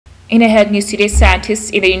In a head news today,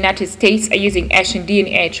 scientists in the United States are using Asian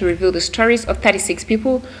DNA to reveal the stories of 36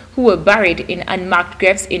 people who were buried in unmarked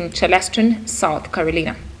graves in Charleston, South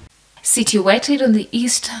Carolina. Situated on the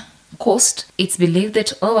east coast, it's believed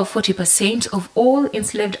that over 40% of all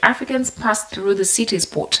enslaved Africans passed through the city's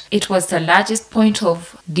port. It was the largest point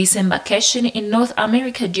of disembarkation in North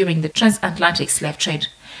America during the transatlantic slave trade.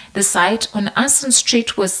 The site on Anson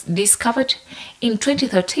Street was discovered in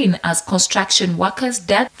 2013 as construction workers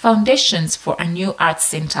dug foundations for a new arts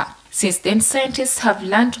center. Since then, scientists have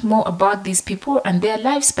learned more about these people and their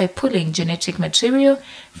lives by pulling genetic material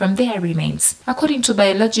from their remains. According to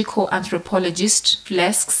biological anthropologist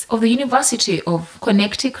Flex of the University of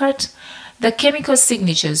Connecticut, the chemical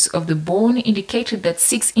signatures of the bone indicated that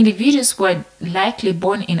 6 individuals were likely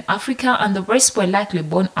born in Africa and the rest were likely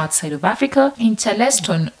born outside of Africa, in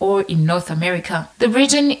Charleston or in North America. The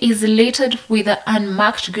region is littered with the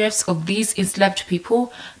unmarked graves of these enslaved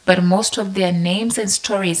people, but most of their names and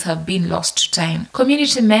stories have been lost to time.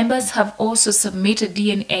 Community members have also submitted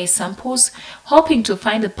DNA samples, hoping to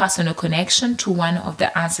find a personal connection to one of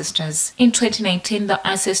the ancestors. In 2019, the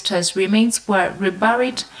ancestors' remains were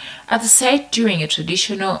reburied at the site during a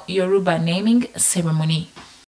traditional Yoruba naming ceremony.